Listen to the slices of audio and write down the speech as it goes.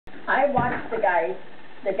I watched the guy.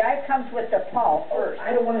 The guy comes with the plow first.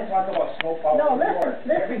 I don't want to talk about snowplow No, anymore.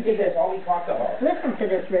 listen to this. That's all we talk about. Listen to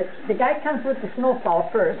this, Rich. The guy comes with the snowplow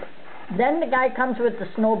first. Then the guy comes with the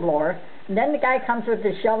snowblower. Then the guy comes with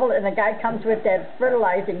the shovel, and the guy comes with that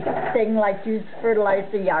fertilizing thing like you fertilize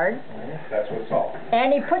the yard. That's what's all.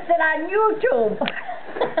 And he puts it on YouTube.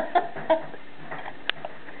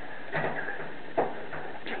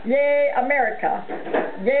 Yay, America.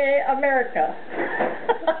 Yay, America.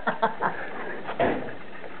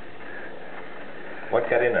 What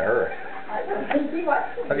got into her?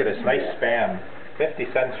 Look at this nice Spam. 50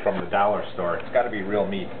 cents from the dollar store. It's got to be real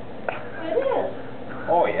meat. It is.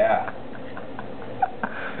 Oh, yeah.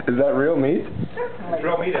 Is that real meat? Certainly. It's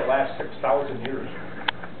real meat that lasts 6,000 years.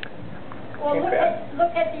 Well, Ain't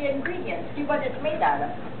look at the ingredients. See what it's made out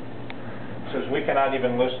of. Says we cannot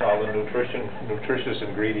even list all the nutritious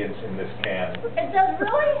ingredients in this can. It does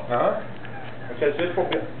really? It says this will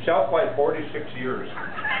be shelf life 46 years.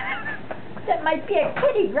 That might be a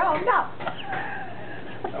kitty ground up.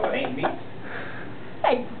 No, it ain't meat.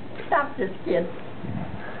 Hey, stop this kid.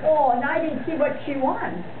 Oh, and I didn't see what she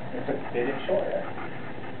won. They didn't show it.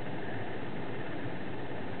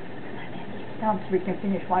 Now, so we can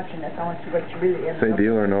finish watching this. I want to see what she really is. Say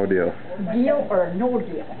deal or no deal. Deal or no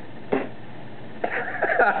deal?